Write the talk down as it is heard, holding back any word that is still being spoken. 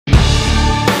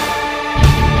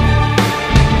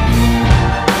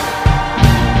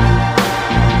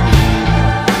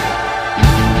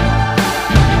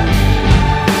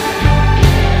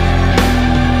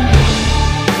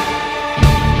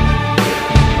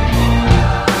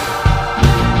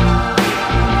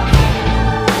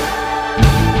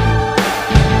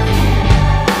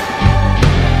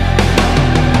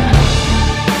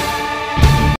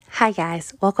Hi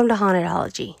guys, welcome to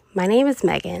Hauntedology. My name is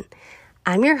Megan.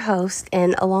 I'm your host,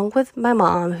 and along with my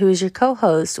mom, who is your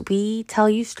co-host, we tell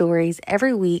you stories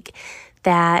every week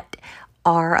that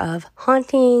are of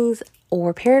hauntings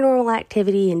or paranormal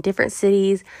activity in different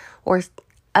cities or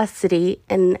a city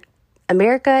in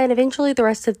America and eventually the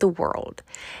rest of the world.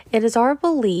 It is our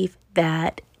belief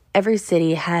that every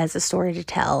city has a story to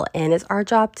tell, and it's our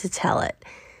job to tell it.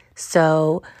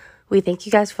 So we thank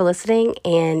you guys for listening,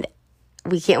 and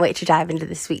we can't wait to dive into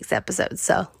this week's episode.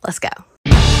 So let's go.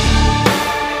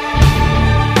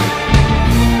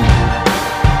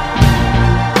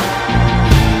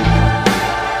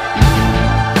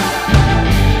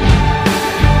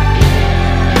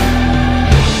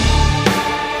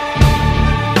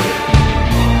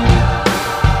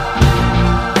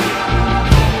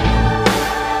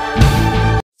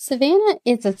 Savannah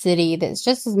is a city that's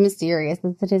just as mysterious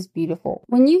as it is beautiful.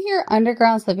 When you hear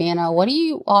underground Savannah, what do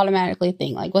you automatically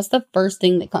think? Like, what's the first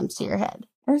thing that comes to your head?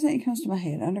 First thing that comes to my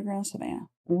head, underground Savannah.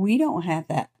 We don't have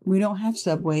that. We don't have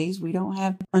subways. We don't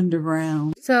have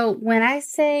underground. So when I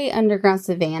say underground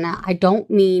Savannah, I don't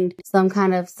mean some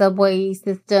kind of subway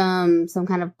system, some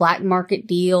kind of black market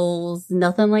deals,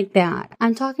 nothing like that.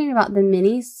 I'm talking about the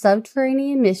many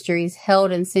subterranean mysteries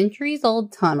held in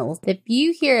centuries-old tunnels that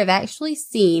few here have actually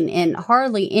seen and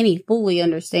hardly any fully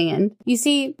understand. You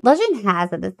see, legend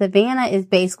has it that Savannah is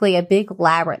basically a big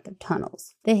labyrinth of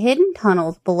tunnels. The hidden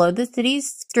tunnels below the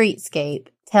city's streetscape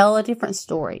tell a different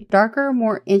story. Darker,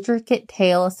 more intricate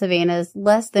tale of Savannah's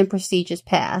less than prestigious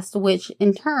past, which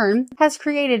in turn has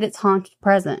created its haunted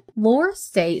present. Lore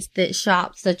states that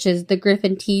shops such as the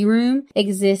Griffin Tea Room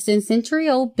exist in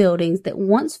century-old buildings that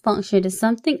once functioned as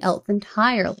something else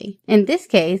entirely. In this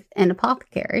case, an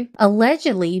apothecary.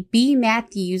 Allegedly, B.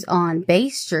 Matthews on Bay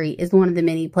Street is one of the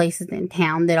many places in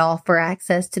town that offer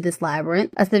access to this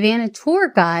labyrinth. A Savannah tour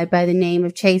guide by the name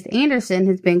of Chase Anderson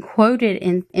has been quoted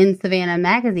in Savannah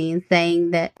magazine saying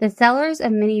that the sellers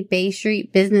of many Bay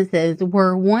Street businesses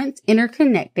were once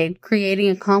interconnected,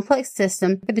 creating a complex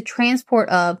system for the transport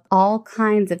of all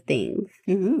kinds of things.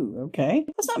 Ooh, okay.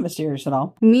 That's not mysterious at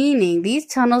all. Meaning these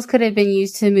tunnels could have been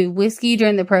used to move whiskey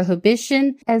during the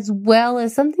Prohibition, as well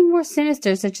as something more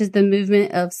sinister such as the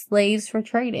movement of slaves for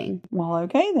trading. Well,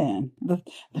 okay then. The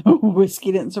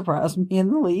whiskey didn't surprise me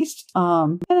in the least.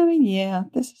 And I mean, yeah,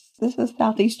 this is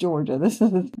Southeast Georgia. This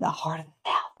is the heart of the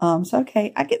South. So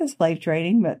okay, I get the slave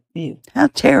trading, but ew. How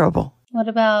terrible. What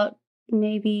about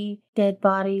maybe dead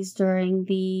bodies during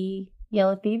the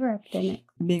yellow fever epidemic?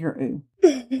 Bigger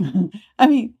ooh. I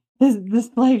mean, this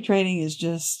slave trading is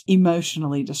just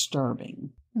emotionally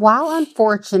disturbing. While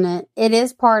unfortunate, it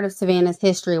is part of Savannah's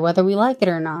history, whether we like it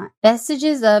or not.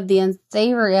 Vestiges of the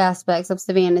unsavory aspects of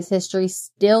Savannah's history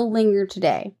still linger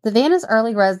today. Savannah's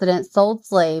early residents sold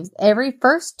slaves every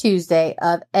first Tuesday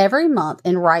of every month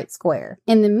in Wright Square.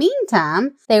 In the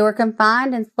meantime, they were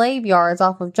confined in slave yards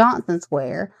off of Johnson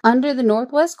Square, under the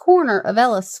northwest corner of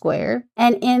Ellis Square,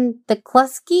 and in the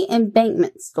Kluski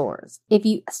Embankment stores. If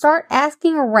you start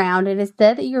asking around, it is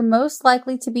said that you're most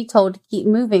likely to be told to keep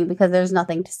moving because there's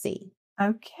nothing to see.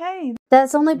 Okay.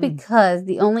 That's only because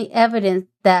the only evidence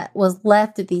that was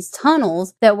left of these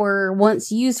tunnels that were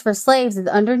once used for slaves is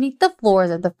underneath the floors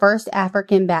of the First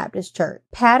African Baptist Church.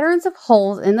 Patterns of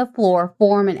holes in the floor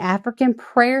form an African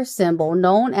prayer symbol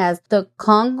known as the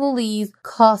Congolese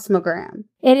cosmogram.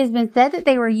 It has been said that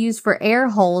they were used for air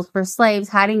holes for slaves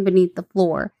hiding beneath the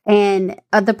floor. And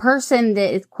the person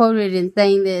that is quoted in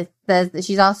saying this says that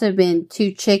she's also been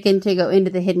too chicken to go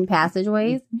into the hidden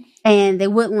passageways. And they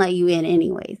wouldn't let you in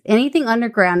anyways. Anything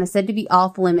underground is said to be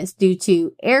off limits due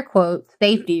to, air quotes,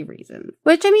 safety reasons.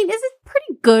 Which, I mean, is a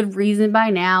pretty good reason by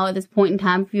now at this point in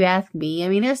time, if you ask me. I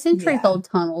mean, they're centuries-old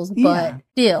tunnels, but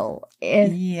still,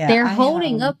 if they're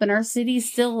holding up and our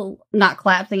city's still not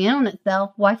collapsing in on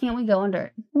itself, why can't we go under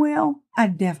it? Well, I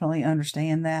definitely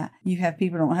understand that. You have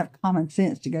people who don't have common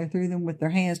sense to go through them with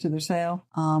their hands to themselves.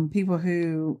 People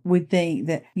who would think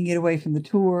that you can get away from the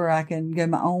tour, I can go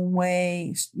my own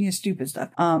way, stupid stuff.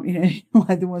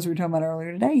 Like the ones we were talking about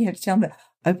earlier today, you have to tell them to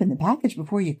open the package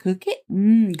before you cook it.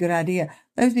 Good idea.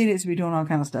 Those idiots be doing all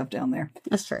kind of stuff down there.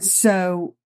 That's true.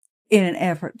 So in an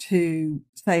effort to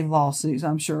save lawsuits,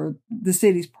 I'm sure the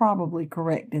city's probably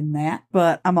correct in that.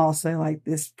 But I'm also like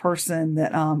this person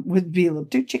that would be a little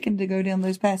too chicken to go down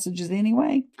those passages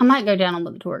anyway. I might go down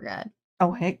with the tour guide.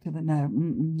 Oh, heck to the no.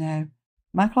 No.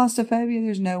 My claustrophobia,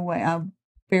 there's no way. I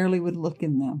barely would look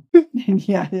in them.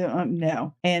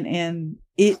 No. And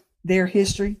their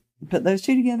history, put those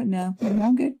two together, no.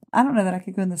 I'm good. I don't know that I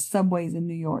could go in the subways in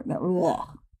New York.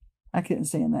 I couldn't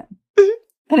stand that.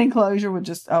 An enclosure would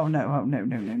just,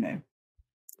 no.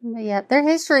 Yeah, their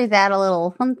histories add a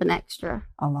little something extra.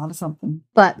 A lot of something.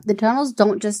 But the tunnels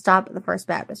don't just stop at the First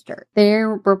Baptist Church.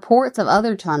 There are reports of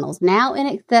other tunnels now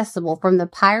inaccessible from the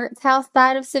Pirates House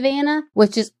side of Savannah,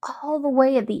 which is all the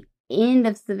way at the end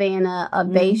of Savannah,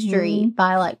 Bay Street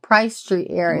by like Price Street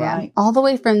area. Right. All the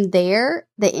way from there,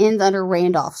 that ends under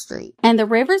Randolph Street. And the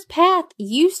Rivers Path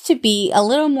used to be a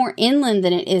little more inland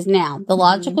than it is now. The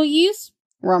logical use?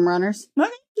 Rum runners. Okay.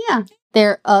 Yeah.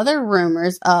 There are other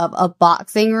rumors of a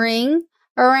boxing ring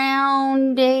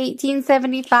around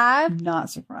 1875. Not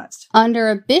surprised. Under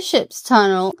a Bishop's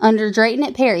Tunnel under Drayton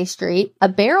at Perry Street. A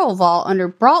barrel vault under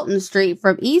Broughton Street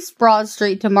from East Broad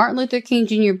Street to Martin Luther King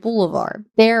Jr. Boulevard.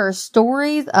 There are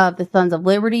stories of the Sons of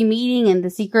Liberty meeting in the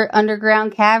secret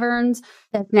underground caverns.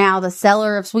 That's now the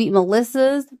cellar of Sweet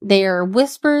Melissa's. There are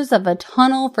whispers of a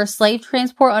tunnel for slave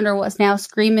transport under what's now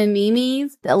Screamin'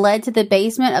 Mimi's that led to the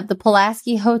basement of the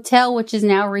Pulaski Hotel, which is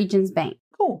now Regions Bank.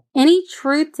 Cool. Any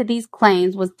truth to these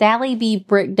claims would sadly be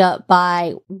bricked up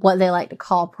by what they like to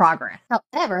call progress.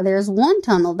 However, there's one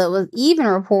tunnel that was even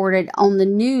reported on the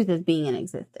news as being in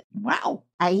existence. Wow.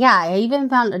 I even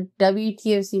found a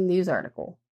WTOC news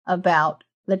article about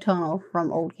the tunnel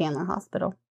from Old Candler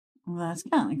Hospital. Well, that's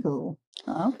kind of cool.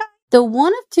 Okay. The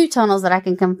one of two tunnels that I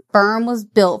can confirm was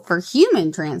built for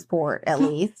human transport, at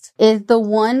least, is the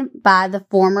one by the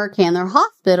former Candler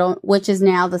Hospital, which is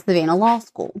now the Savannah Law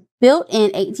School. Built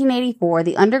in 1884,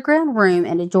 the underground room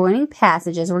and adjoining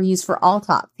passages were used for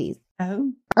autopsies.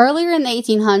 Oh. Earlier in the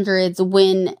 1800s,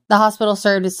 when the hospital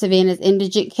served as Savannah's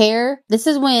indigent care, this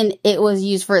is when it was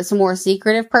used for its more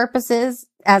secretive purposes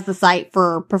as the site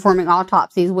for performing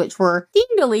autopsies, which were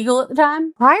deemed illegal at the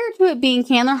time. Prior to it being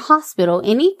Candler Hospital,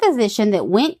 any physician that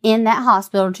went in that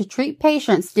hospital to treat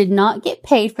patients did not get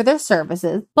paid for their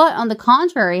services, but on the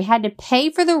contrary, had to pay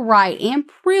for the right and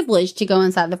privilege to go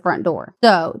inside the front door.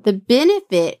 So the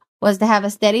benefit was to have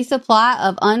a steady supply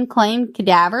of unclaimed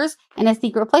cadavers and a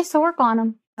secret place to work on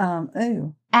them.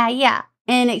 Yeah.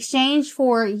 In exchange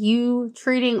for you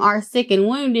treating our sick and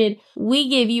wounded, we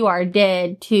give you our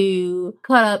dead to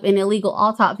cut up in illegal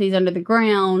autopsies under the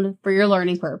ground for your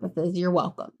learning purposes. You're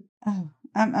welcome. Oh,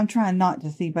 I'm trying not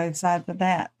to see both sides of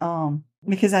that.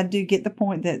 Because I do get the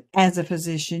point that as a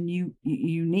physician, you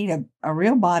need a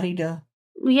real body to.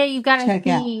 Yeah, you've got to see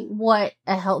out what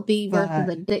a healthy versus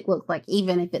a dick looks like,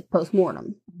 even if it's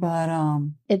post-mortem. But,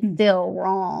 it's still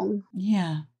wrong.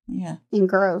 Yeah. And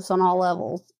gross on all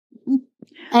levels.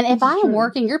 And if I am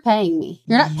working, you're paying me.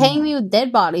 You're not paying me with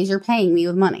dead bodies, you're paying me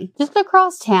with money. Just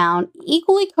across town,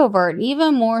 equally covert,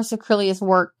 even more sacrilegious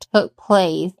work took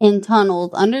place in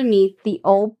tunnels underneath the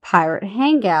old pirate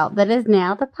hangout that is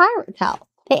now the Pirates House.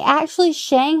 They actually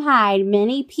shanghaied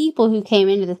many people who came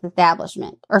into this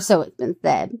establishment, or so it's been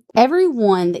said.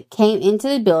 Everyone that came into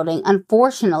the building,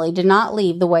 unfortunately, did not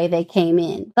leave the way they came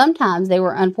in. Sometimes they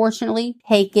were unfortunately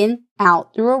taken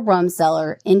out through a rum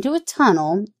cellar, into a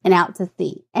tunnel, and out to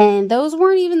sea. And those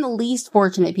weren't even the least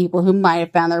fortunate people who might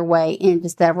have found their way into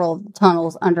several of the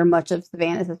tunnels under much of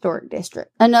Savannah's historic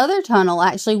district. Another tunnel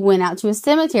actually went out to a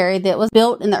cemetery that was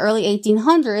built in the early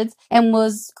 1800s and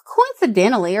was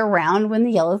coincidentally around when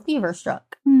the yellow fever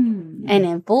struck. And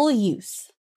in full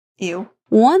use. Ew.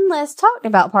 One less talked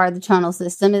about part of the tunnel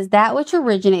system is that which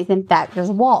originates in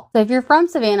Factor's Walk. So if you're from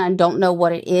Savannah and don't know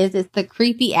what it is, it's the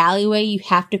creepy alleyway you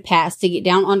have to pass to get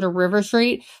down onto River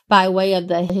Street by way of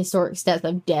the historic steps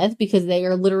of death, because they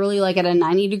are literally like at a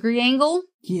 90-degree angle.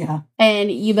 Yeah.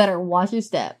 And you better watch your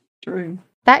step. True.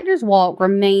 Factor's Walk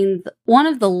remains one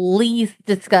of the least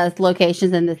discussed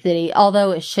locations in the city, although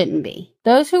it shouldn't be.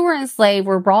 Those who were enslaved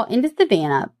were brought into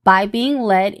Savannah by being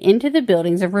led into the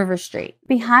buildings of River Street.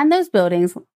 Behind those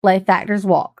buildings lay Factor's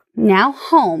Walk, now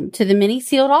home to the many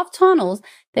sealed-off tunnels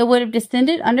that would have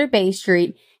descended under Bay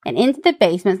Street and into the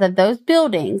basements of those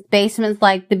buildings. Basements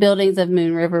like the buildings of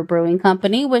Moon River Brewing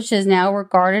Company, which is now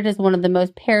regarded as one of the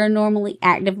most paranormally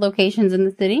active locations in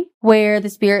the city, where the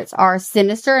spirits are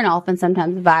sinister and often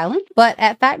sometimes violent. But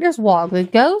at Factor's Walk, the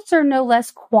ghosts are no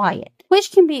less quiet,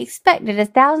 which can be expected as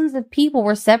thousands of people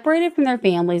were separated from their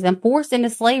families and forced into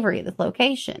slavery at this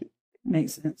location.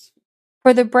 Makes sense.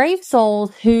 For the brave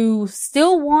souls who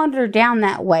still wander down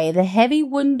that way, the heavy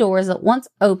wooden doors that once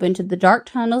opened to the dark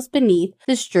tunnels beneath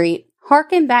the street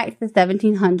harken back to the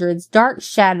 1700s, dark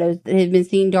shadows that have been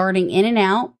seen darting in and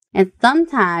out, and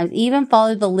sometimes even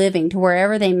follow the living to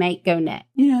wherever they may go next.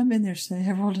 I've been there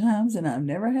several times, and I've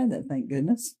never had that, thank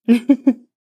goodness.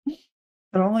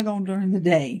 But only gone during the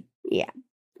day. Yeah.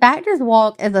 Factor's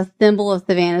Walk is a symbol of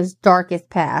Savannah's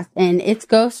darkest past, and its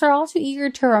ghosts are all too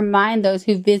eager to remind those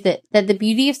who visit that the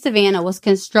beauty of Savannah was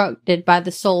constructed by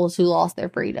the souls who lost their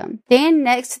freedom. Stand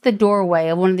next to the doorway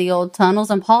of one of the old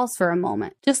tunnels and pause for a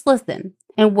moment. Just listen.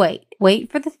 And wait.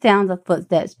 Wait for the sounds of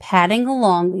footsteps padding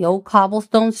along the old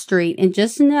cobblestone street, and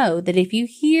just know that if you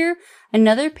hear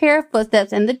another pair of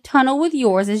footsteps in the tunnel with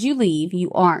yours as you leave,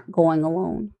 you aren't going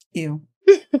alone. Ew.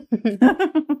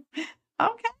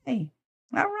 Okay.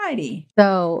 Alrighty.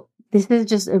 So this is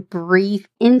just a brief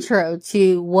intro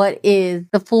to what is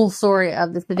the full story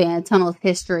of the Savannah Tunnel's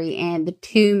history and the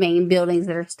two main buildings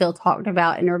that are still talked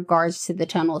about in regards to the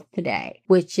tunnels today,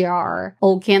 which are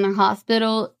Old Candler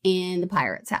Hospital and the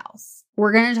Pirate's House.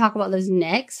 We're going to talk about those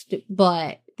next,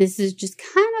 but this is just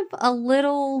kind of a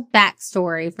little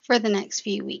backstory for the next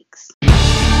few weeks.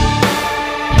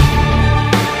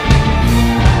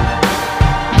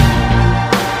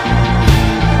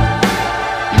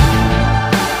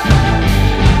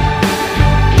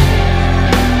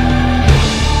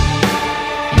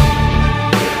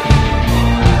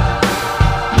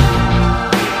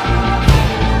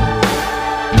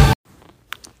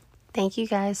 Thank you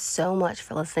guys so much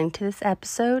for listening to this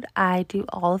episode. I do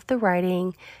all of the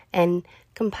writing and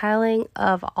compiling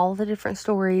of all the different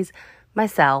stories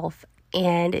myself,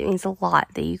 and it means a lot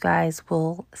that you guys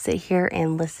will sit here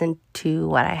and listen to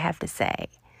what I have to say.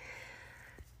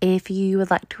 If you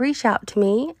would like to reach out to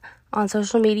me on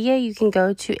social media, you can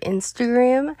go to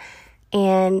Instagram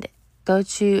and go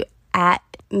to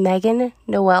 @Megan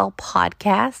Noel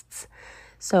Podcasts.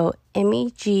 So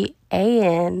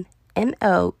MEGANNOEL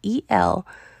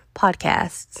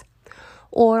Podcasts,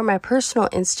 or my personal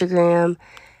Instagram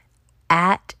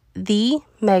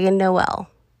 @TheMeganNoel.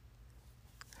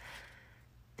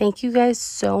 Thank you guys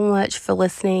so much for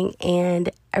listening,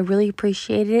 and I really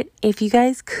appreciate it. If you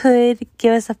guys could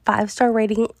give us a 5-star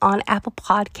rating on Apple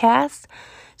Podcasts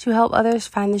to help others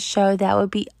find the show, that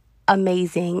would be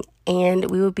amazing, and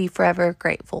we would be forever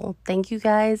grateful. Thank you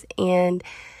guys, and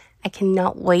I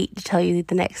cannot wait to tell you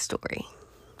the next story.